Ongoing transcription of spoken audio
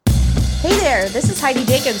Hey there, this is Heidi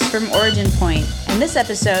Jacobs from Origin Point, and this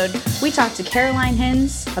episode we talk to Caroline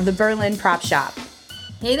Hinz of the Berlin Prop Shop.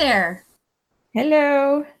 Hey there.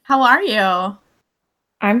 Hello. How are you?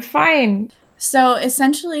 I'm fine. So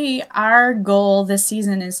essentially our goal this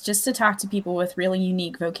season is just to talk to people with really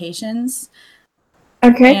unique vocations.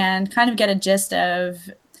 Okay. And kind of get a gist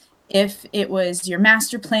of if it was your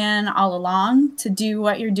master plan all along to do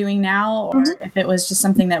what you're doing now, or if it was just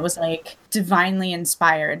something that was like divinely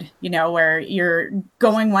inspired, you know, where you're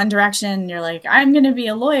going one direction, you're like, I'm going to be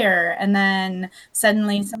a lawyer. And then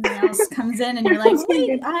suddenly something else comes in and you're like,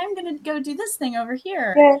 wait, I'm going to go do this thing over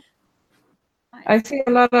here. Yeah. I see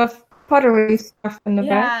a lot of pottery stuff in the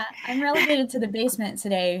back. Yeah, I'm relegated to the basement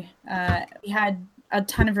today. We had a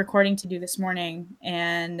ton of recording to do this morning,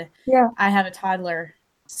 and I have a toddler.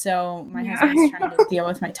 So my husband's trying to deal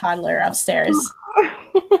with my toddler upstairs.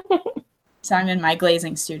 So I'm in my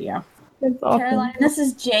glazing studio. That's awesome. Caroline, this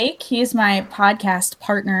is Jake. He's my podcast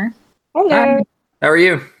partner. Hello. How are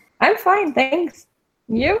you? I'm fine, thanks.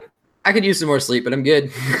 You? I could use some more sleep, but I'm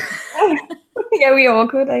good. Yeah, we all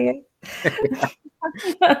could, I guess.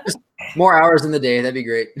 Just more hours in the day, that'd be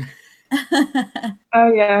great.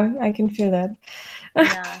 Oh yeah, I can feel that.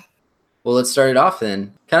 Yeah. Well, let's start it off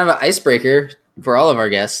then. Kind of an icebreaker for all of our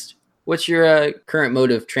guests. What's your current mode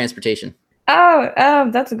of transportation?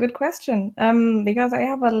 That's a good question. Because I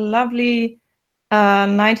have a lovely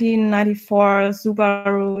 1994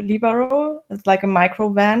 Subaru Libero. It's like a micro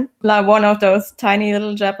van, like one of those tiny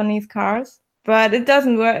little Japanese cars. But it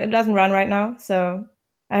doesn't work. It doesn't run right now, so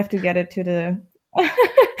I have to get it to the.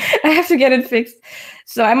 I have to get it fixed.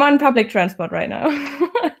 So I'm on public transport right now.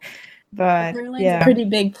 But Berlin's a pretty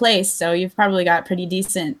big place, so you've probably got pretty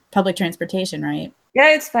decent public transportation, right?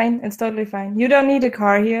 Yeah, it's fine. It's totally fine. You don't need a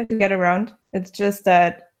car here to get around. It's just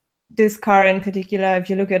that this car in particular, if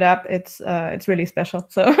you look it up, it's really special.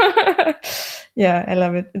 So yeah, I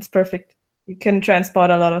love it. It's perfect. You can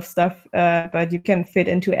transport a lot of stuff, but you can fit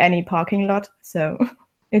into any parking lot. So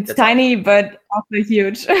it's tiny, but also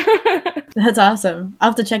huge. That's awesome. I'll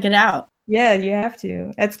have to check it out. Yeah, you have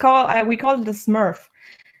to. It's called we call it the Smurf.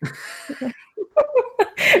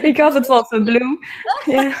 Because it's also blue.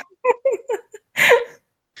 Yeah.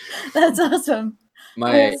 That's awesome.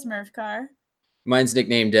 My Smurf car. Mine's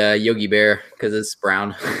nicknamed Yogi Bear because it's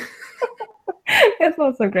brown. That's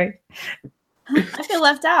also great. I feel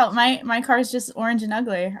left out. My car is just orange and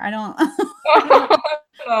ugly. I don't.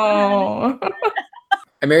 Oh.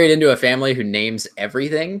 I married into a family who names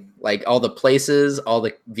everything, like all the places, all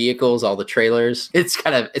the vehicles, all the trailers. It's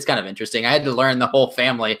kind of interesting. I had to learn the whole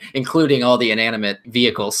family, including all the inanimate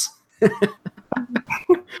vehicles.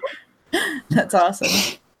 That's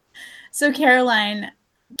awesome. So Caroline,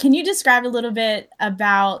 can you describe a little bit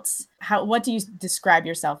about what do you describe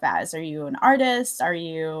yourself as? Are you an artist? Are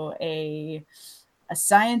you a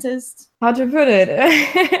scientist? How to put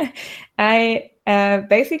it? I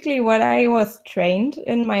basically what I was trained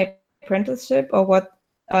in my apprenticeship, or what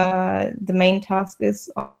the main task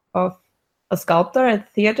is of a sculptor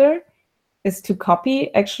at theater, is to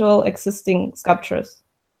copy actual existing sculptures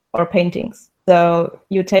or paintings. So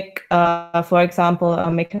you take, for example,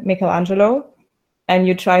 Michelangelo, and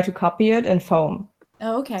you try to copy it in foam.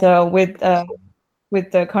 Oh, okay. So with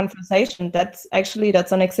the conversation, that's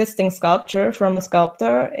an existing sculpture from a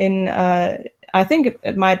sculptor in, I think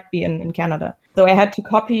it might be in Canada. So I had to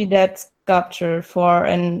copy that sculpture for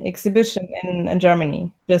an exhibition in Germany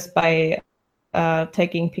just by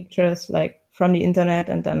taking pictures like from the internet,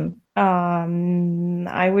 and then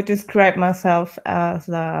I would describe myself as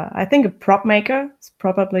I think a prop maker. It's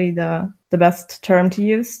probably the best term to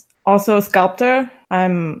use. Also a sculptor.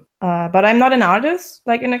 But I'm not an artist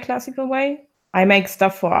like in a classical way. I make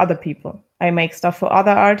stuff for other people. I make stuff for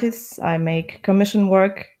other artists. I make commission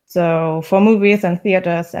work. So for movies and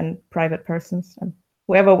theaters and private persons and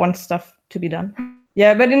whoever wants stuff to be done.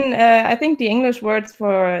 Yeah, but I think the English words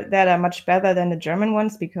for that are much better than the German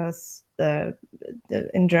ones, because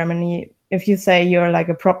in Germany, if you say you're like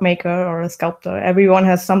a prop maker or a sculptor, everyone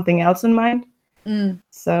has something else in mind.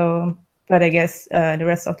 So, but I guess the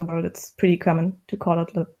rest of the world, it's pretty common to call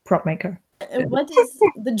it a prop maker. What is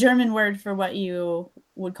the German word for what you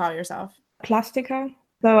would call yourself? Plastiker.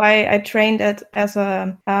 So I trained it as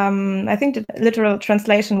a, I think the literal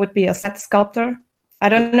translation would be a set sculptor. I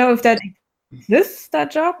don't know if that exists,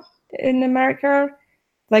 that job in America.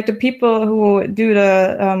 Like the people who do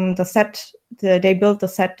the set, they build the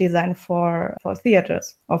set design for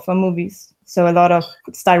theaters or for movies. So a lot of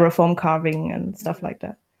styrofoam carving and stuff like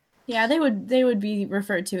that. Yeah, they would be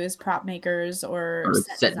referred to as prop makers or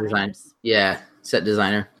set designers. Yeah, set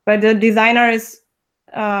designer. But the designer is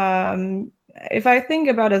if I think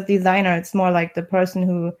about a designer, it's more like the person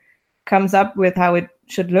who comes up with how it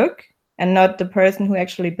should look and not the person who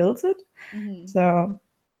actually builds it. Mm-hmm. So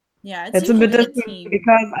yeah, it's a bit different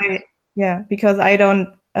because I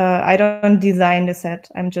don't design the set.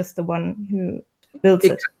 I'm just the one who builds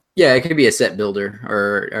it. Yeah, it could be a set builder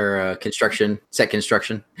or set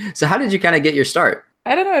construction. So how did you kind of get your start?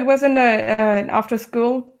 I don't know. It was in after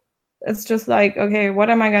school. It's just like, okay, what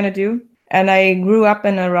am I going to do? And I grew up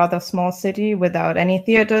in a rather small city without any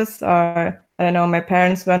theaters, or I don't know, my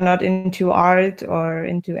parents were not into art or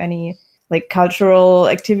into any like cultural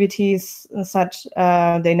activities and such.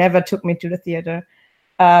 They never took me to the theater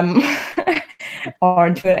or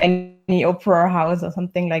to any opera house or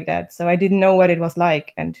something like that. So I didn't know what it was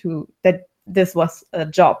like and that this was a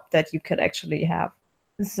job that you could actually have.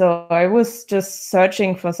 So I was just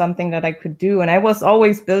searching for something that I could do. And I was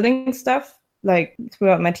always building stuff. Like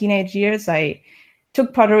throughout my teenage years, I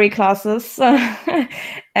took pottery classes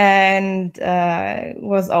and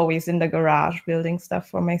was always in the garage building stuff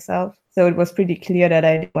for myself. So it was pretty clear that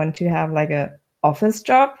I want to have like a office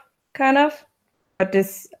job kind of. But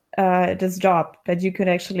this job that you could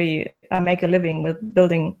actually make a living with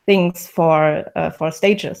building things for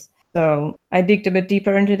stages. So I digged a bit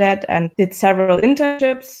deeper into that and did several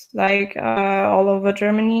internships, like all over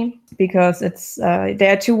Germany, because it's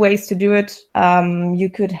there are two ways to do it. You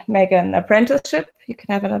could make an apprenticeship. You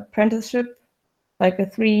can have an apprenticeship, like a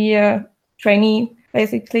 3-year trainee,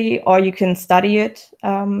 basically, or you can study it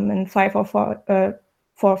in 4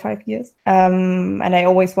 or 5 years. And I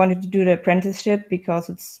always wanted to do the apprenticeship because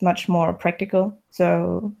it's much more practical.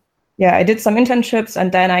 So yeah, I did some internships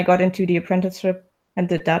and then I got into the apprenticeship and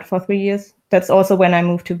did that for 3 years. That's also when I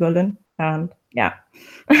moved to Berlin. And yeah,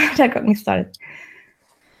 that got me started.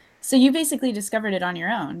 So you basically discovered it on your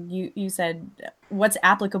own. You said, what's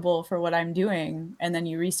applicable for what I'm doing? And then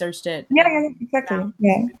you researched it. Yeah, exactly.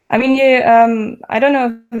 Yeah. I mean, I don't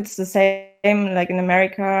know if it's the same like in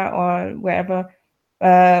America or wherever,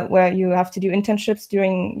 where you have to do internships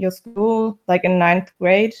during your school, like in 9th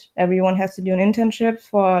grade. Everyone has to do an internship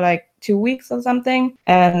for like 2 weeks or something.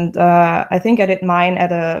 And I think I did mine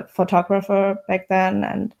at a photographer back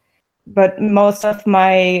then. But most of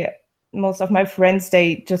my friends,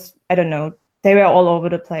 they just, I don't know, they were all over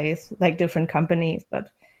the place, like different companies, but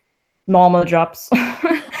normal jobs.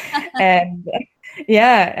 And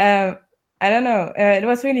yeah, I don't know. It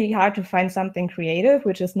was really hard to find something creative,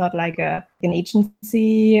 which is not like an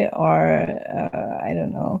agency or I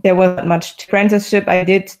don't know. There wasn't much apprenticeship I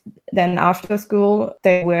did then after school.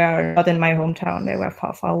 They were not in my hometown. They were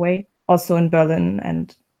far, far away, also in Berlin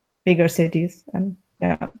and bigger cities. And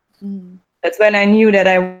yeah, that's when I knew that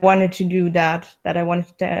I wanted to do that I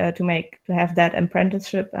wanted to have that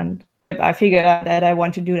apprenticeship. And I figured out that I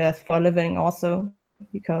want to do that for a living also,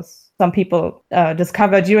 because some people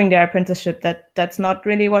discover during their apprenticeship that that's not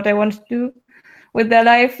really what I want to do with their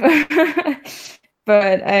life.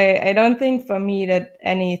 But I don't think for me that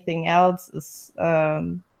anything else is,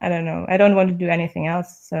 I don't know, I don't want to do anything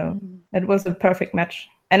else. So it was a perfect match.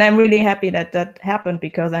 And I'm really happy that that happened,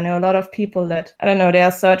 because I know a lot of people that, I don't know, they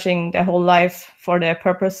are searching their whole life for their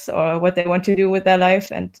purpose or what they want to do with their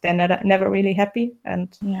life, and they're never really happy.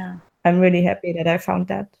 And yeah, I'm really happy that I found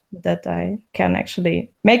that I can actually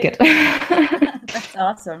make it. That's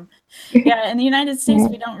awesome. Yeah, in the United States,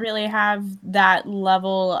 we don't really have that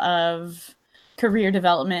level of career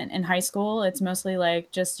development in high school. It's mostly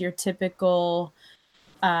like just your typical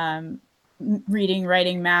reading,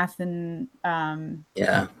 writing, math, and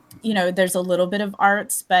you know, there's a little bit of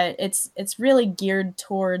arts, but it's really geared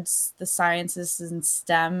towards the sciences and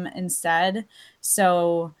STEM instead.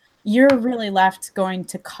 So you're really left going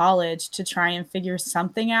to college to try and figure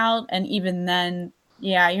something out. And even then,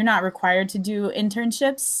 yeah, you're not required to do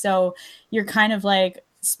internships. So you're kind of like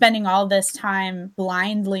spending all this time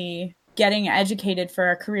blindly getting educated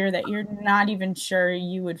for a career that you're not even sure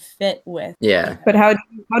you would fit with. Yeah. But how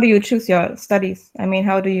do you choose your studies? I mean,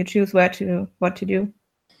 how do you choose what to do?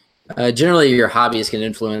 Generally, your hobbies can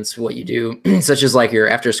influence what you do, such as like your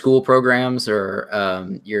after school programs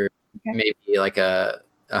or your maybe like a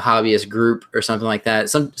hobbyist group or something like that.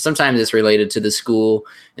 Sometimes it's related to the school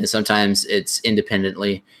and sometimes it's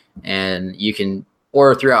independently. And you can,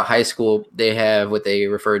 or throughout high school, they have what they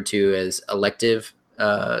referred to as elective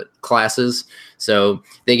classes. So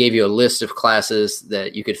they gave you a list of classes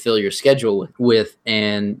that you could fill your schedule with.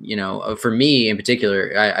 And, you know, for me in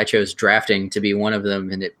particular, I chose drafting to be one of them.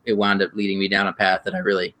 And it wound up leading me down a path that I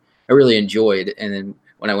really enjoyed. And then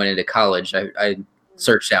when I went into college, I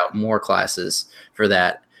searched out more classes for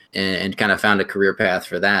that and kind of found a career path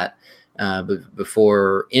for that. But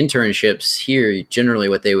before internships here, generally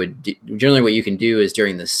what you can do is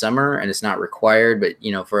during the summer, and it's not required, but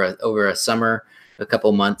for over a summer, a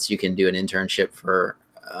couple months, you can do an internship for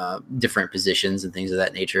different positions and things of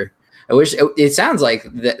that nature. I wish it sounds like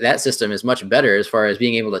that system is much better as far as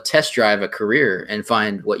being able to test drive a career and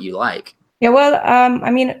find what you like. Yeah, well,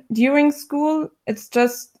 I mean, during school, it's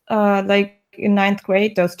just like in 9th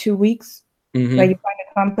grade, those 2 weeks where you find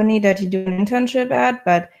a company that you do an internship at,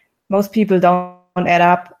 but most people don't add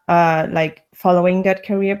up like following that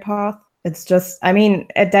career path. It's just, I mean,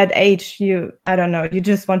 at that age, I don't know, you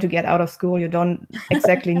just want to get out of school. You don't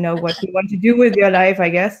exactly know what you want to do with your life, I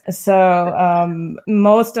guess. So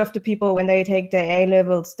most of the people, when they take their A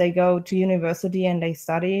levels, they go to university and they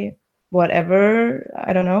study whatever,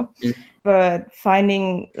 I don't know. But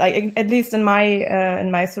finding, like, at least in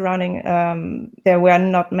my surrounding, there were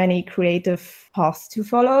not many creative paths to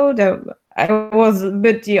follow. I was a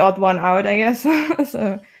bit the odd one out, I guess.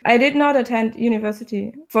 So I did not attend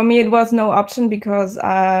university. For me, it was no option because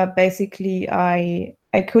basically I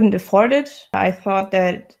couldn't afford it. I thought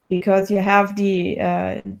that because you have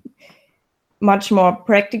the much more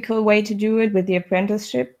practical way to do it with the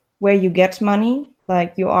apprenticeship, where you get money,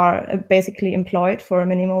 like you are basically employed for a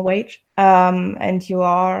minimum wage, and you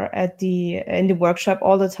are in the workshop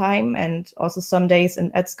all the time, and also some days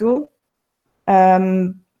at school.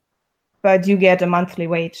 But you get a monthly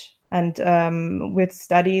wage, and with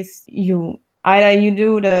studies, either you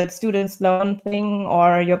do the student's loan thing,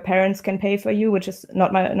 or your parents can pay for you, which is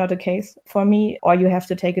not the case for me, or you have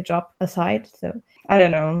to take a job aside. So I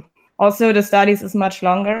don't know. Also, the studies is much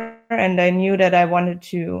longer, and I knew that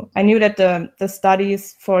the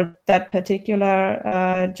studies for that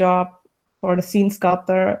particular job, for the scene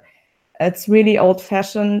sculptor, it's really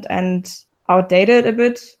old-fashioned and outdated a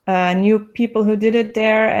bit. I knew people who did it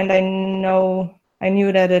there, and I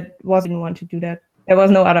knew that I didn't want to do that. There was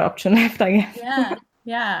no other option left, I guess.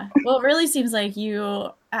 Yeah. Well, it really seems like you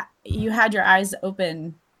had your eyes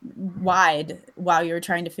open wide while you were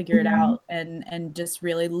trying to figure it out, and just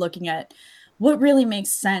really looking at what really makes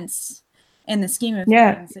sense in the scheme of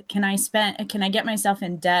things. Can I get myself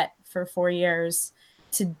in debt for 4 years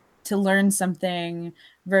to learn something,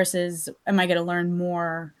 versus am I going to learn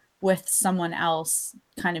more with someone else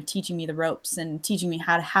kind of teaching me the ropes and teaching me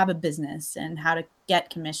how to have a business and how to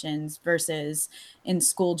get commissions, versus in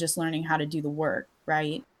school just learning how to do the work,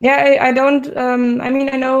 right? Yeah, I don't. I mean,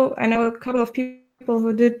 I know a couple of people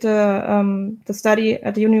who did the study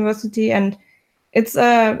at the university, and it's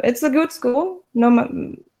a good school.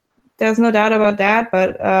 No, there's no doubt about that.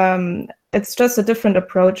 But it's just a different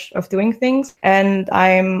approach of doing things, and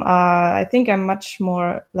I think I'm much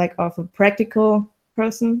more like of a practical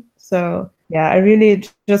person. So yeah, I really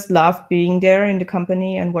just love being there in the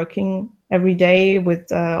company and working every day with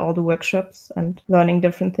all the workshops and learning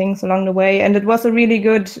different things along the way. And it was a really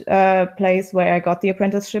good place where I got the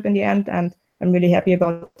apprenticeship in the end, and I'm really happy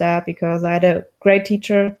about that because I had a great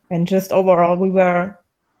teacher, and just overall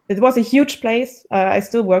it was a huge place. I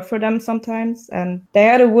still work for them sometimes, and they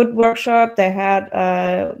had a wood workshop, they had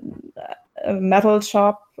a metal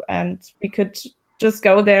shop, and we could just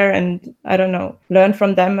go there and, I don't know, learn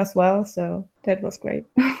from them as well. So that was great.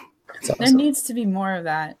 Awesome. There needs to be more of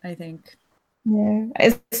that, I think. Yeah.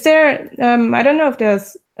 Is there, I don't know if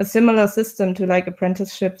there's a similar system to like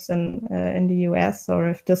apprenticeships in the US, or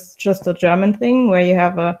if this is just a German thing where you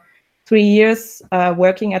have 3 years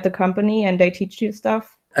working at the company and they teach you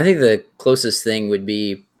stuff. I think the closest thing would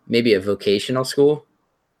be maybe a vocational school,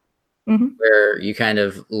 where you kind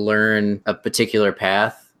of learn a particular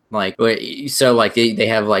path. Like, so like they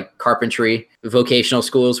have like carpentry vocational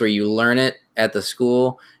schools where you learn it at the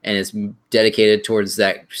school and it's dedicated towards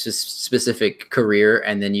that specific career.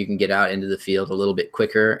 And then you can get out into the field a little bit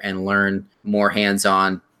quicker and learn more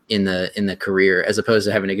hands-on in the career, as opposed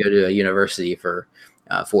to having to go to a university for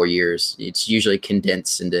 4 years. It's usually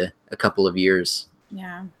condensed into a couple of years.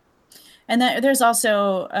 Yeah. And there's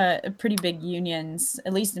also pretty big unions,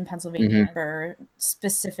 at least in Pennsylvania, for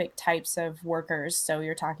specific types of workers. So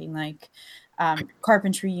you're talking like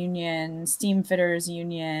carpentry union, steam fitters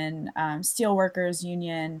union, steel workers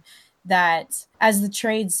union, that as the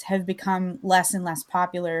trades have become less and less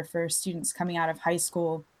popular for students coming out of high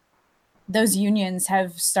school, those unions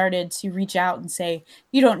have started to reach out and say,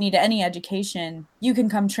 you don't need any education. You can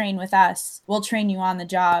come train with us. We'll train you on the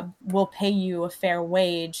job. We'll pay you a fair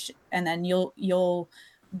wage. And then you'll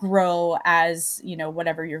grow as, you know,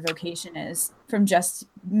 whatever your vocation is, from just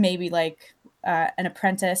maybe like an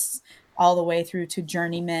apprentice all the way through to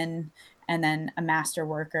journeyman and then a master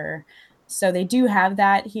worker. So they do have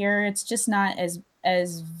that here. It's just not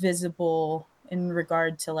as visible in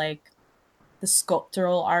regard to like the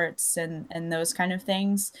sculptural arts and those kind of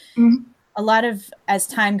things. Mhm. A lot of, as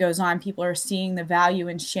time goes on, people are seeing the value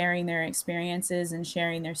in sharing their experiences and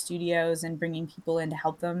sharing their studios and bringing people in to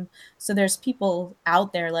help them. So there's people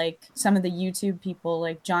out there, like some of the YouTube people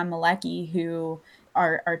like John Malecki, who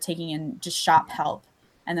are taking in just shop help.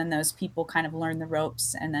 And then those people kind of learn the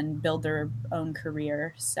ropes and then build their own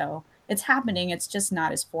career. So it's happening. It's just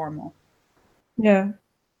not as formal. Yeah.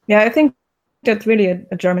 I think that's really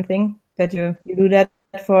a German thing, that you do that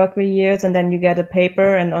for 3 years and then you get a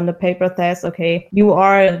paper, and on the paper says, okay, you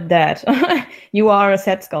are that. You are a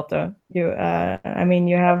set sculptor. You have, and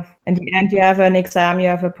you have an exam, you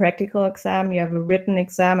have a practical exam, you have a written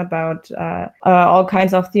exam about all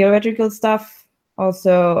kinds of theoretical stuff,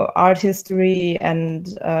 also art history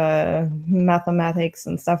and mathematics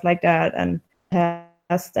and stuff like that, and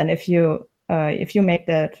test. And if you make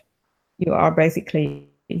that, you are basically,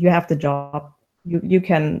 you have the job. You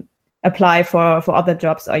can apply for other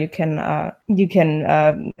jobs, or you can I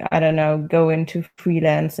don't know, go into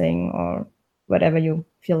freelancing or whatever you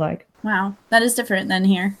feel like. Wow, that is different than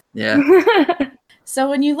here. Yeah. So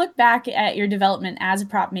when you look back at your development as a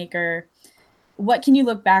prop maker, what can you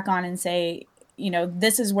look back on and say,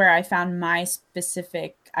 this is where I found my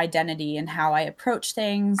specific identity and how I approach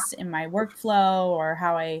things in my workflow, or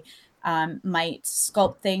how I might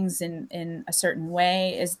sculpt things in a certain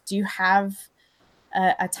way? Do you have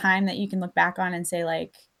a time that you can look back on and say,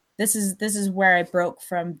 like, this is where I broke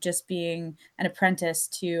from just being an apprentice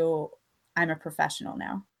to I'm a professional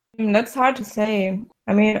now? That's hard to say.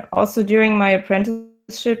 I mean, also during my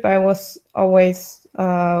apprenticeship, I was always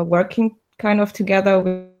working kind of together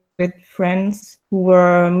with friends who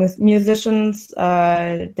were musicians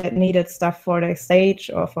that needed stuff for their stage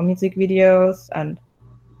or for music videos. And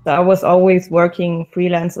so I was always working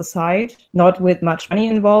freelance aside, not with much money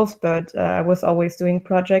involved, but I was always doing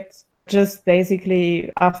projects. Just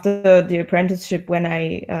basically after the apprenticeship, when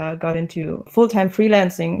I got into full-time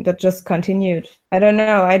freelancing, that just continued. I don't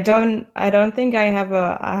know. I don't think I have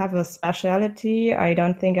a specialty. I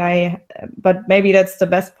don't think but maybe that's the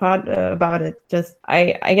best part about it. Just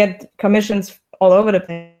I get commissions all over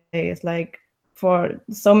the place, like for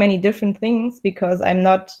so many different things, because I'm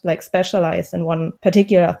not like specialized in one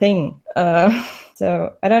particular thing.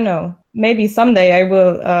 So I don't know. Maybe someday I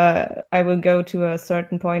will go to a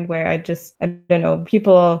certain point where I don't know,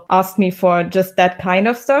 people ask me for just that kind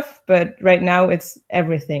of stuff, but right now it's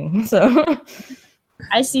everything. So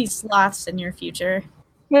I see sloths in your future.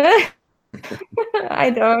 I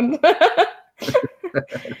don't.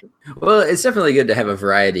 Well, it's definitely good to have a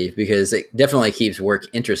variety, because it definitely keeps work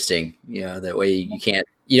interesting. That way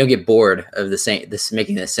you don't get bored of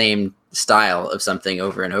making the same style of something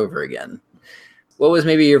over and over again. What was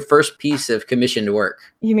maybe your first piece of commissioned work?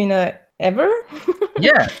 You mean ever?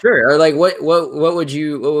 Yeah, sure. Or like what would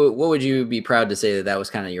you be proud to say that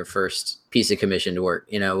was kind of your first piece of commissioned work?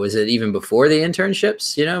 Was it even before the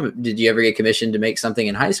internships? Did you ever get commissioned to make something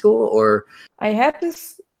in high school? Or I had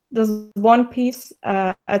this one piece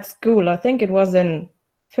at school. I think it was in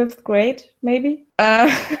 5th grade, maybe.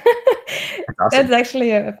 That's awesome. That's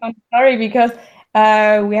actually a fun story, because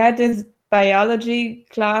we had this biology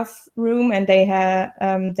classroom, and they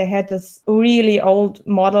had this really old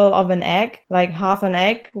model of an egg, like half an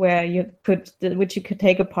egg, which you could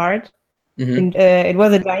take apart. Mm-hmm. And it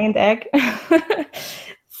was a giant egg.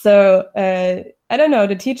 So I don't know,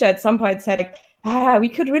 the teacher at some point said, we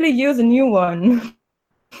could really use a new one.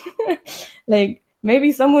 Like,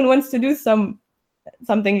 maybe someone wants to do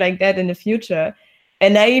something like that in the future.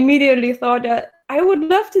 And I immediately thought that I would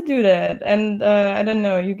love to do that. And I don't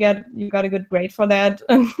know, you got a good grade for that.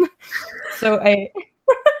 So I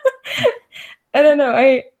don't know,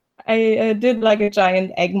 I did like a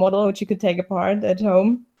giant egg model, which you could take apart at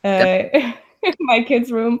home, in my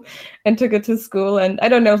kids' room, and took it to school. And I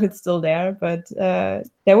don't know if it's still there, but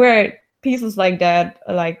there were pieces like that,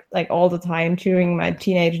 like all the time during my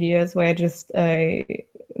teenage years, where I just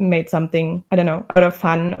made something, I don't know, out of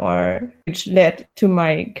fun, or which led to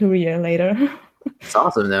my career later. It's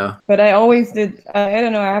awesome though. But I always did. I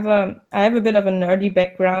don't know. I have a bit of a nerdy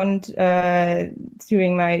background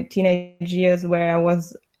during my teenage years, where I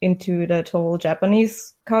was into the whole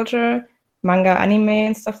Japanese culture, manga, anime,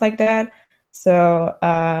 and stuff like that. So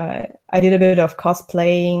I did a bit of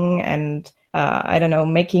cosplaying and I don't know,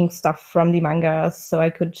 making stuff from the mangas so I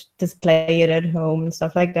could display it at home and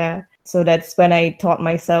stuff like that. So that's when I taught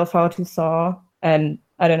myself how to sew, and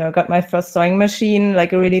I don't know, got my first sewing machine,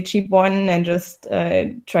 like a really cheap one, and just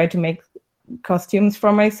tried to make costumes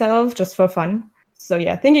for myself just for fun. So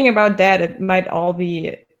yeah, thinking about that, it might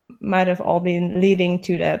have all been leading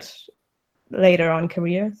to that later on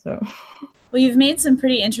career. So Well, you've made some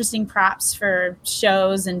pretty interesting props for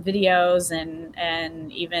shows and videos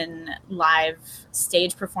and even live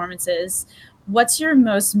stage performances. What's your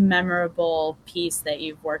most memorable piece that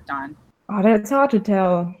you've worked on? Oh, that's hard to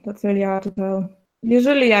tell. That's really hard to tell.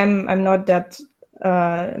 Usually, I'm not that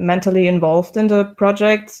mentally involved in the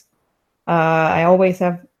projects. I always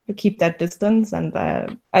have to keep that distance, and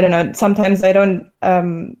I don't know. Sometimes I don't.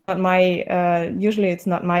 Not my. Usually, it's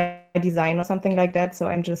not my design or something like that. So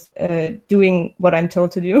I'm just doing what I'm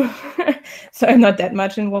told to do. So I'm not that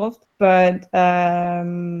much involved. But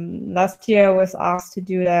last year I was asked to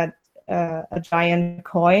do that a giant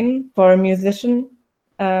coin for a musician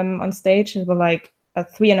on stage. It was like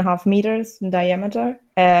 3.5 meters in diameter,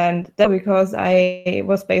 and that because I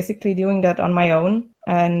was basically doing that on my own,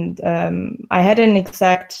 and I had an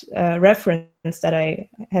exact reference that I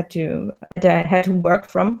had to work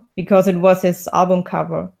from because it was his album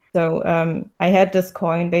cover. So I had this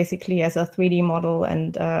coin basically as a 3D model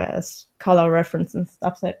and as color reference and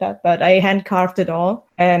stuff like that, but I hand carved it all.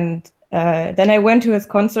 And then I went to his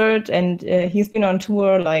concert, and he's been on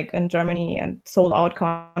tour like in Germany and sold out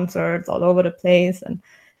concerts all over the place. And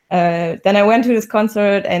then I went to his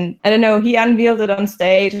concert, and I don't know, he unveiled it on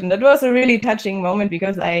stage, and it was a really touching moment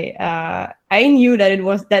because I knew that it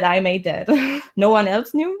was that I made that. No one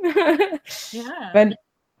else knew. Yeah. But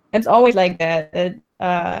it's always like that.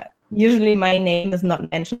 Usually my name is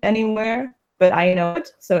not mentioned anywhere, but I know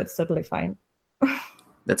it, so it's totally fine.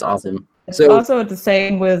 That's awesome. It's So also the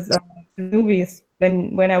same with movies.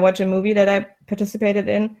 When I watch a movie that I participated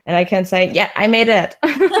in, and I can say, yeah, I made it,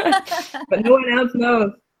 but no one else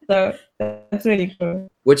knows. So that's really cool.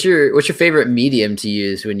 what's your favorite medium to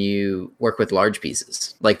use when you work with large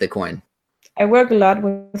pieces like the coin? I work a lot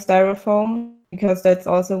with styrofoam because that's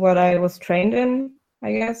also what I was trained in,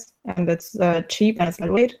 I guess, and it's cheap and it's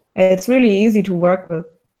lightweight. It's really easy to work with.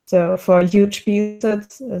 So for huge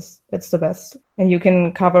pieces, it's the best, and you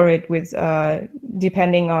can cover it with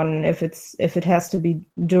depending on if it has to be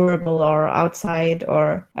durable or outside,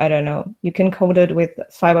 or I don't know. You can coat it with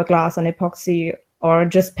fiberglass and epoxy, or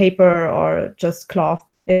just paper, or just cloth.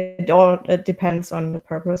 It depends on the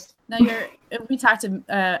purpose. Now we talked to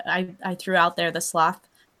I threw out there the sloth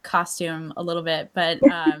costume a little bit, but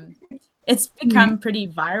it's become pretty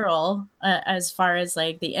viral as far as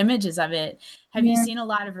like the images of it. Have you seen a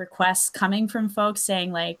lot of requests coming from folks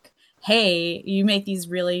saying like, hey, you make these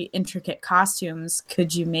really intricate costumes,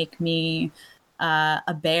 could you make me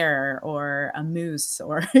a bear or a moose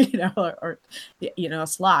or or a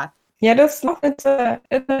sloth? Yeah, the sloth,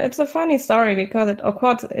 it's a funny story because of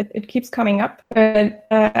course it keeps coming up. But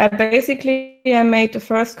I made the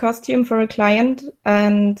first costume for a client,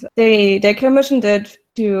 and they commissioned it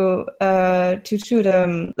to shoot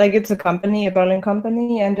like it's a company, a Berlin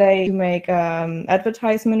company, and they make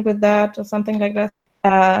advertisement with that or something like that.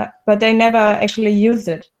 But they never actually used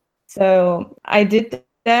it. So I did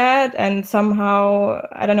that, and somehow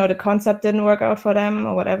I don't know, the concept didn't work out for them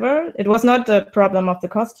or whatever. It was not the problem of the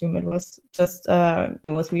costume, it was just it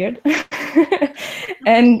was weird.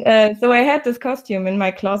 And so I had this costume in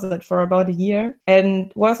my closet for about a year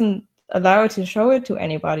and wasn't allowed to show it to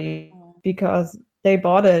anybody because they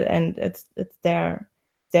bought it and it's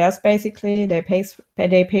theirs basically. They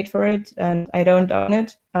paid for it and I don't own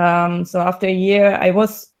it. So after a year I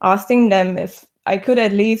was asking them if I could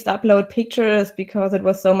at least upload pictures because it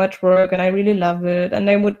was so much work and I really love it and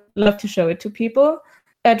I would love to show it to people.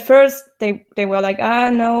 At first they were like,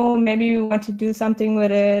 no, maybe you want to do something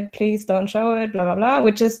with it, please don't show it, blah blah blah,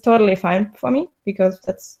 which is totally fine for me because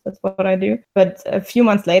that's what I do. But a few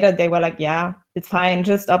months later they were like, yeah, it's fine,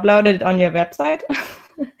 just upload it on your website.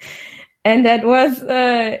 And that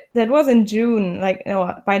was in June, like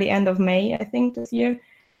by the end of May I think this year,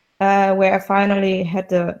 where I finally had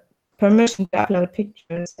the permission to upload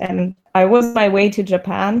pictures, and I was on my way to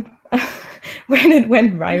Japan when it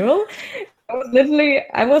went viral.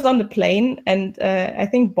 I was on the plane, and I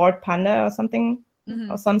think Bored Panda or something,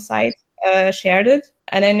 or some site shared it,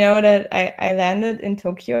 and I know that I landed in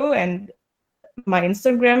Tokyo, and my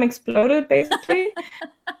Instagram exploded basically.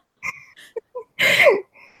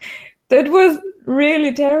 That was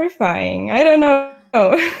really terrifying. I don't know.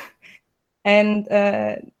 And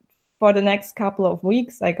for the next couple of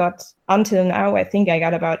weeks, until now, I think I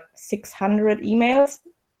got about 600 emails,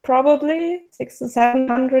 probably 600 to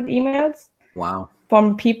 700 emails. Wow.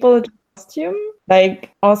 From people to costume, like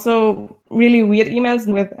also really weird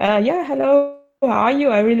emails with, yeah, hello, how are you?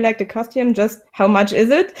 I really like the costume. Just how much is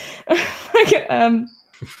it? I'm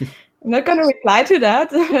not going to reply to that,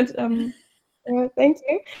 but thank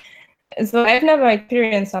you. So I've never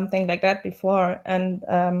experienced something like that before. And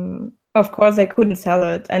of course I couldn't sell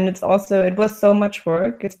it, and it was so much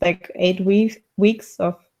work. It's like 8 weeks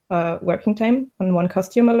of working time on one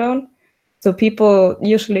costume alone. So people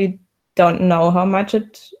usually don't know how much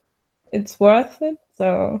it's worth it.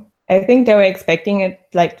 So I think they were expecting it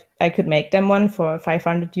like I could make them one for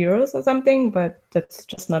 500 euros or something, but that's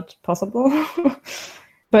just not possible.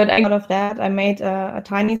 But out of that, I made a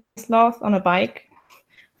tiny sloth on a bike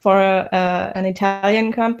for an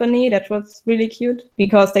Italian company. That was really cute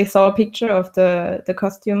because they saw a picture of the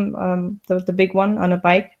costume, the big one on a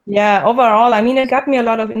bike. Yeah, overall, I mean, it got me a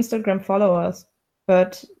lot of Instagram followers,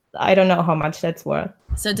 but I don't know how much that's worth.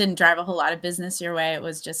 So it didn't drive a whole lot of business your way. It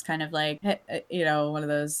was just kind of like, you know, one of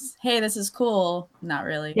those, hey, this is cool. Not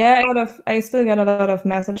really. Yeah, I still get a lot of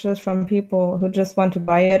messages from people who just want to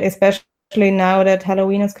buy it, especially now that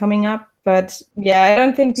Halloween is coming up. But yeah, I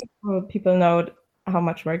don't think people know how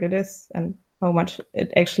much work it is and how much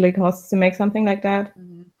it actually costs to make something like that.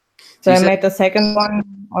 Mm-hmm. So I made the second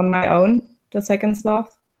one on my own, the second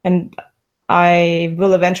sloth, and I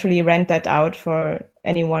will eventually rent that out for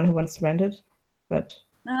anyone who wants to rent it. But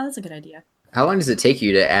that's a good idea. How long does it take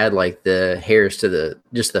you to add like the hairs to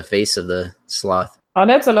just the face of the sloth? Oh,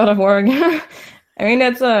 that's a lot of work. I mean,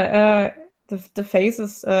 that's the face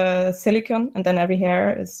is silicone, and then every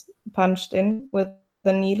hair is punched in with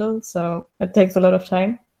the needle, so it takes a lot of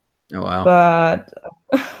time. Oh wow! But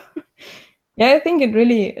yeah, I think it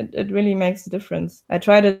really makes a difference. I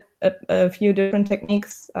tried a few different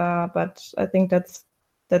techniques, but I think that's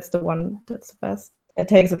the one that's the best. It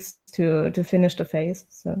takes us to finish the face.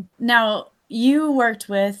 So now you worked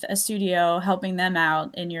with a studio helping them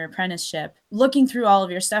out in your apprenticeship. Looking through all of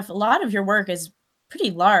your stuff, a lot of your work is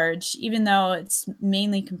pretty large, even though it's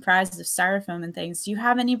mainly comprised of styrofoam and things. Do you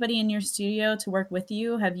have anybody in your studio to work with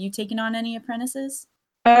you? Have you taken on any apprentices?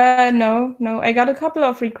 No. I got a couple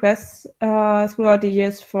of requests throughout the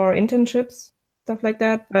years for internships, stuff like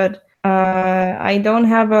that, but I don't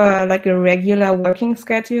have a regular working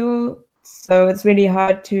schedule, so it's really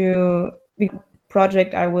hard to be a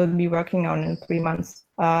project I will be working on in 3 months.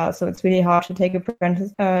 So it's really hard to take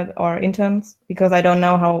apprentices or interns because I don't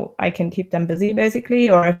know how I can keep them busy,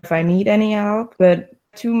 basically, or if I need any help. But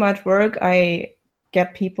too much work, I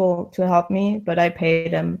get people to help me, but I pay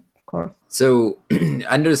them, of course. So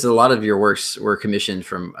I noticed a lot of your works were commissioned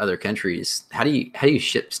from other countries. How do you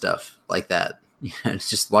ship stuff like that? It's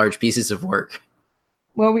just large pieces of work.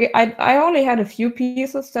 Well, I only had a few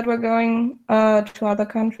pieces that were going to other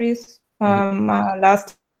countries.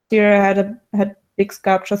 Last year I had big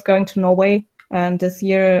sculptures going to Norway, and this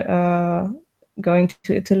year going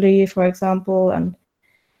to Italy, for example. And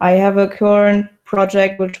I have a current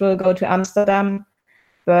project which will go to Amsterdam,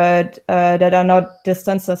 but that are not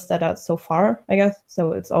distances that are so far, I guess.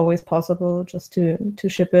 So it's always possible just to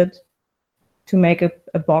ship it, to make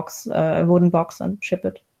a box, a wooden box, and ship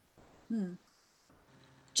it.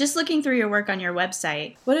 Just looking through your work on your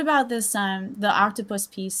website, what about this, the octopus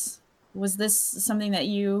piece? Was this something that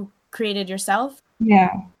you created yourself?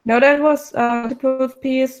 Yeah. No, that was the octopus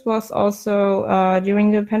piece was also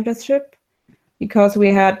during the apprenticeship, because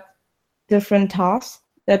we had different tasks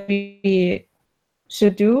that we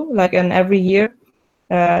should do, like in every year.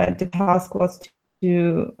 The task was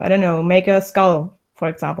to, I don't know, make a skull, for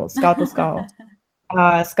example, sculpt a skull,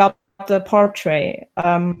 sculpt a portrait.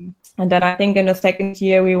 And then I think in the second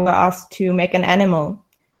year we were asked to make an animal.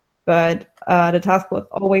 But the task was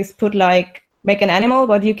always put like, make an animal,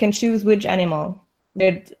 but you can choose which animal.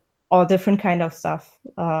 With all different kind of stuff.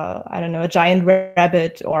 I don't know, a giant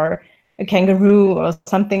rabbit or a kangaroo or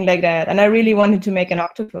something like that. And I really wanted to make an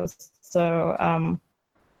octopus. So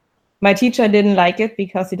my teacher didn't like it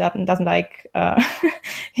because he doesn't like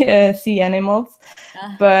sea animals.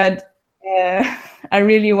 But I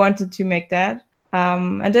really wanted to make that.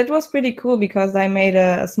 And that was pretty cool because I made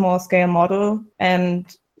a small scale model and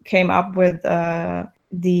came up with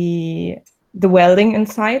the welding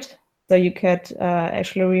inside. So you could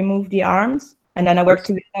actually remove the arms. And then I worked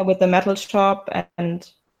together with the metal shop.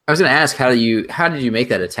 And I was going to ask, how did you make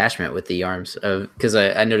that attachment with the arms? Because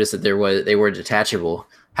I noticed that they were detachable.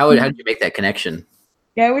 How did you make that connection?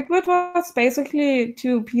 Yeah, it was basically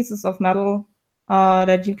 2 pieces of metal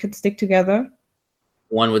that you could stick together.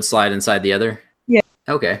 One would slide inside the other? Yeah.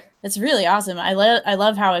 Okay. It's really awesome. I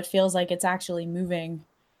love how it feels like it's actually moving.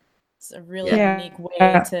 It's a really unique way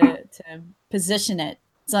to position it.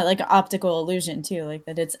 It's not like an optical illusion too, like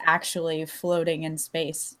that it's actually floating in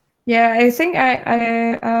space. Yeah, I think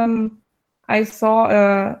I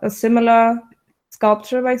saw a similar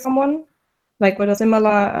sculpture by someone, like with a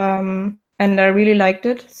similar and I really liked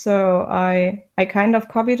it. So I kind of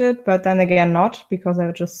copied it, but then again not, because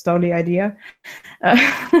I just stole the idea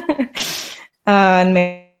and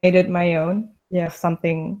made it my own. Yeah,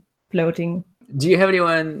 something floating. Do you have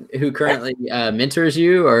anyone who currently mentors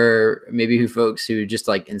you, or maybe folks who just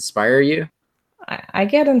like inspire you? I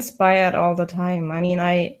get inspired all the time. I mean,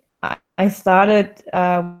 I started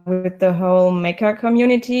with the whole maker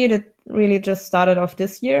community that really just started off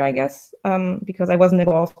this year, I guess, because I wasn't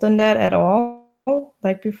involved in that at all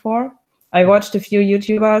like before. I watched a few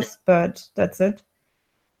YouTubers, but that's it.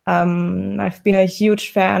 I've been a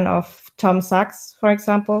huge fan of Tom Sachs, for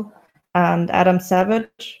example, and Adam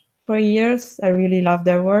Savage for years. I really love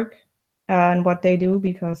their work and what they do,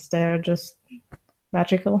 because they're just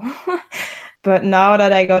magical. But now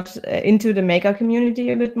that I got into the maker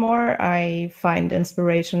community a bit more, I find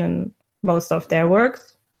inspiration in most of their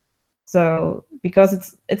works. So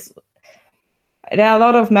because it's there are a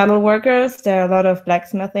lot of metal workers, there are a lot of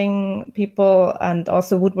blacksmithing people, and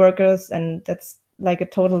also woodworkers, and that's like a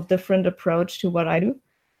total different approach to what I do.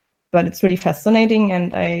 But it's really fascinating,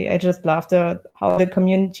 and I just love how the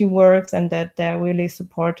community works and that they're really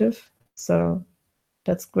supportive. So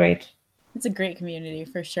that's great. It's a great community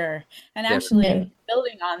for sure. And actually,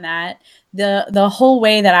 building on that, the whole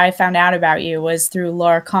way that I found out about you was through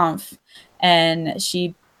Laura Kampf, and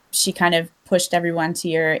she kind of pushed everyone to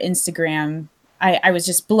your Instagram. I was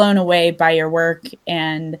just blown away by your work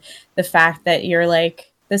and the fact that you're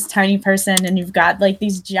like this tiny person and you've got like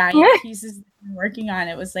these giant pieces that you're working on.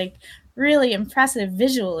 It was like really impressive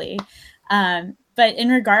visually. But in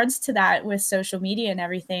regards to that with social media and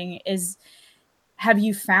everything, have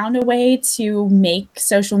you found a way to make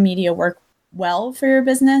social media work well for your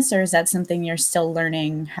business, or is that something you're still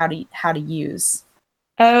learning how to use?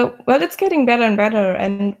 Well, it's getting better and better.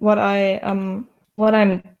 And what I'm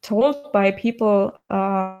told by people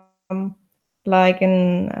like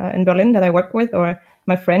in Berlin that I work with, or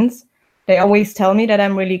my friends, they always tell me that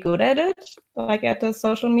I'm really good at it, like at the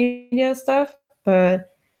social media stuff. But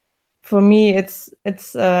for me, it's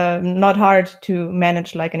not hard to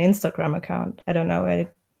manage like an Instagram account. I don't know.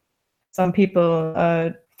 Some people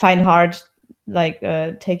find hard like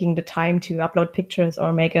taking the time to upload pictures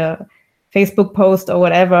or make a Facebook post or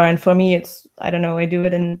whatever. And for me, it's, I don't know, I do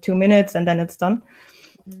it in 2 minutes and then it's done.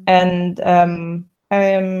 Mm-hmm.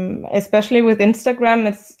 And especially with Instagram,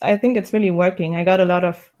 I think it's really working. I got a lot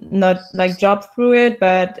of not like jobs through it,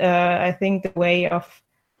 but I think the way of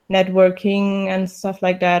networking and stuff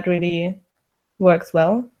like that really works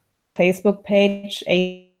well. Facebook page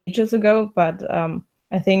ages ago, but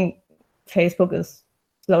I think Facebook is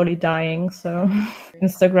slowly dying, so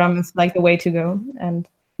Instagram is like the way to go. And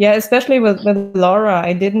yeah, especially with Laura,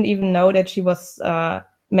 I didn't even know that she was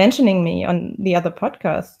mentioning me on the other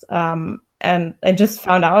podcast, and I just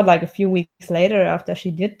found out like a few weeks later after she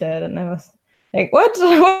did that, and I was like,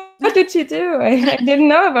 what did she do? I didn't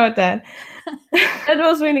know about that. That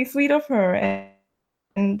was really sweet of her.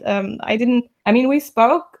 And we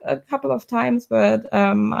spoke a couple of times, but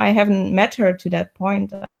I haven't met her to that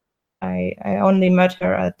point. I only met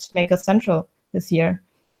her at Maker Central this year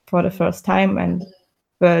for the first time.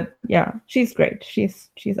 But yeah, she's great. She's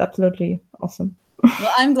absolutely awesome.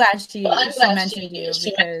 Well, I'm glad she mentioned you,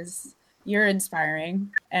 because you're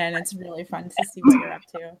inspiring and it's really fun to see what you're up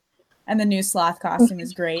to. And the new sloth costume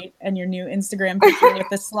is great. And your new Instagram picture with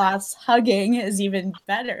the sloths hugging is even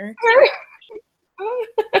better.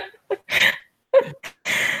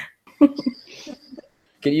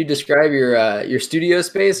 Can you describe your studio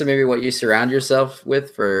space, or maybe what you surround yourself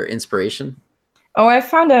with for inspiration? Oh, I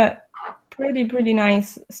found a pretty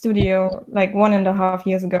nice studio like 1.5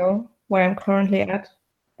 years ago, where I'm currently at.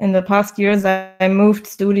 In the past years, I moved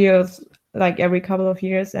studios like every couple of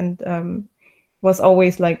years, and was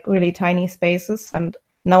always like really tiny spaces. And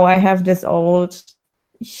now I have this old,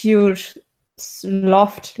 huge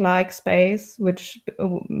loft-like space,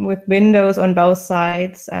 with windows on both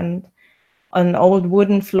sides and an old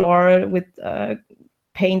wooden floor with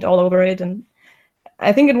paint all over it. And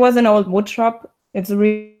I think it was an old wood shop. It's a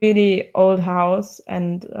really old house,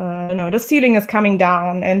 and the ceiling is coming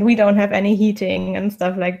down, and we don't have any heating and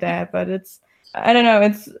stuff like that. But it's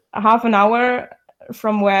half an hour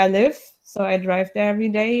from where I live, so I drive there every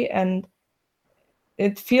day, and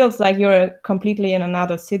it feels like you're completely in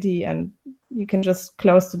another city, and you can just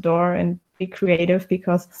close the door and be creative,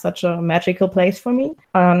 because it's such a magical place for me.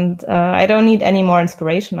 And I don't need any more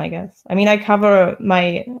inspiration, I guess. I mean, I cover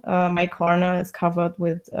my corner is covered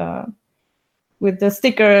with the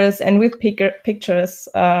stickers and with pictures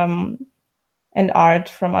and art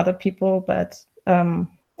from other people, but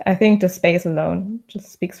I think the space alone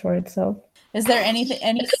just speaks for itself. Is there any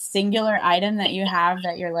singular item that you have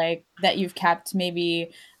that you're like, that you've kept,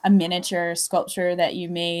 maybe a miniature sculpture that you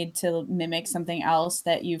made to mimic something else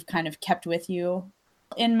that you've kind of kept with you?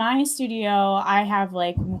 In my studio, I have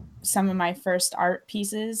like some of my first art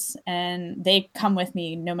pieces, and they come with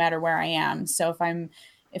me no matter where I am. So if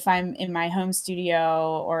I'm in my home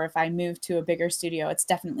studio, or if I move to a bigger studio, it's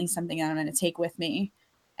definitely something that I'm going to take with me.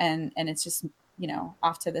 And it's just, you know,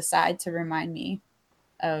 off to the side to remind me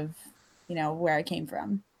of, you know, where I came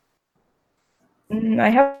from. I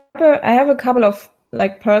have a couple of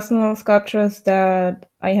like personal sculptures that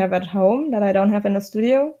I have at home that I don't have in the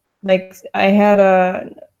studio. Like I had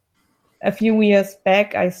a few years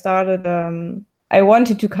back, I started. I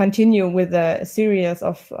wanted to continue with a series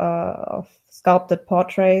of sculpted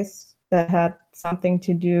portraits that had something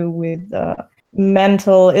to do with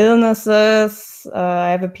mental illnesses.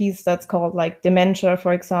 I have a piece that's called like dementia,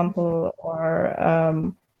 for example, or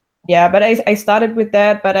but I started with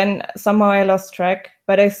that, but then somehow I lost track.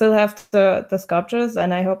 But I still have the sculptures,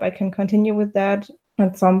 and I hope I can continue with that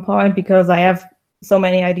at some point, because I have so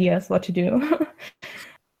many ideas what to do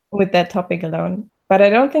with that topic alone. But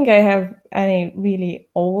I don't think I have any really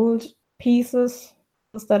old pieces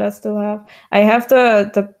that I still have. I have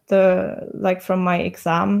the like from my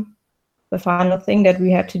exam, the final thing that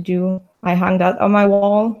we had to do. I hung that on my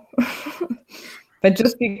wall, but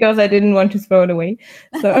just because I didn't want to throw it away.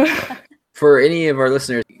 So for any of our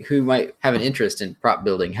listeners who might have an interest in prop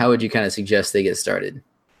building, how would you kind of suggest they get started?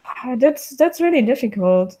 That's really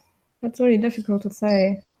difficult. That's really difficult to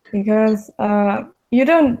say, because you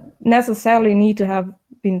don't necessarily need to have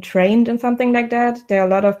been trained in something like that. There are a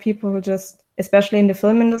lot of people who just, especially in the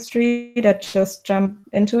film industry, that just jump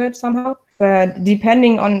into it somehow. But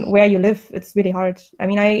depending on where you live, it's really hard. I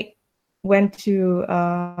mean, I went to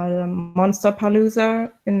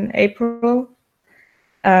Monsterpalooza in April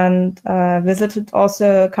and visited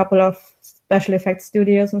also a couple of special effects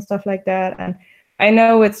studios and stuff like that. And I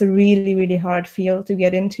know it's a really, really hard field to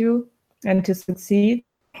get into and to succeed.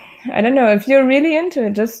 I don't know, if you're really into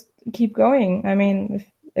it, just keep going. I mean,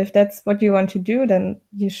 if that's what you want to do, then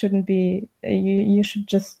you shouldn't be, you should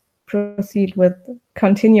just proceed with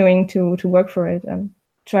continuing to work for it and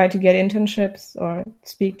try to get internships or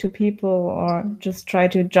speak to people or just try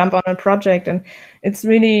to jump on a project. And it's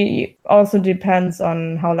really also depends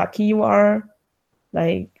on how lucky you are.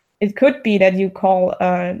 Like, it could be that you call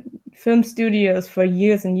film studios for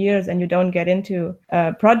years and years and you don't get into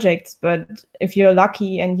projects, but if you're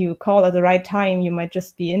lucky and you call at the right time, you might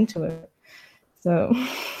just be into it. So,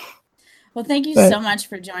 well, thank you so much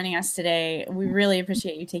for joining us today. We really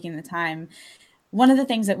appreciate you taking the time. One of the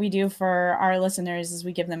things that we do for our listeners is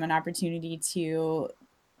we give them an opportunity to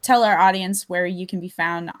tell our audience where you can be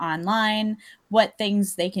found online, what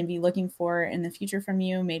things they can be looking for in the future from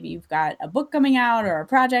you. Maybe you've got a book coming out or a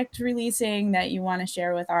project releasing that you want to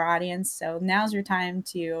share with our audience. So now's your time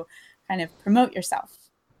to kind of promote yourself.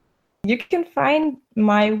 You can find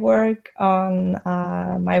my work on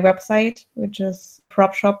my website, which is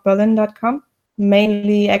propshopberlin.com.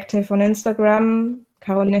 Mainly active on Instagram,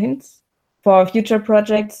 Caroline Hinz. For future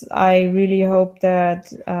projects, I really hope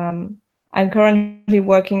that I'm currently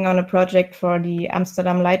working on a project for the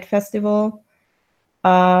Amsterdam Light Festival,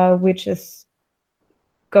 which is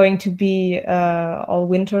going to be all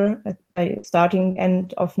winter, starting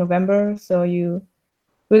end of November. So you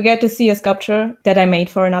will get to see a sculpture that I made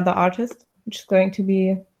for another artist, which is going to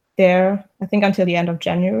be there, I think, until the end of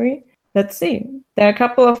January. Let's see. There are a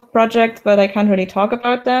couple of projects, but I can't really talk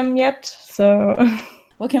about them yet. So,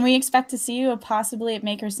 well, can we expect to see you possibly at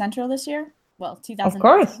Maker Central this year? Well, 2019. Of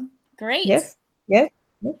course. Great. Yes,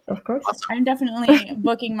 of course. Awesome. I'm definitely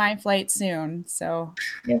booking my flight soon. So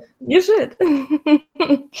yes, you should.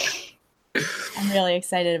 I'm really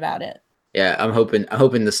excited about it. Yeah, I'm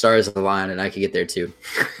hoping the stars align and I can get there too.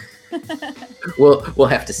 We'll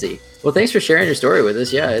have to see. Well, thanks for sharing your story with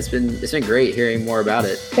us. Yeah, it's been great hearing more about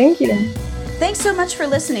it. Thank you. Thanks so much for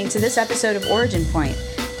listening to this episode of Origin Point.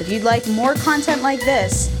 If you'd like more content like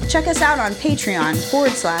this, check us out on Patreon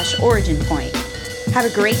 /Origin Point. Have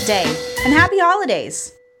a great day and happy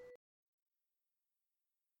holidays!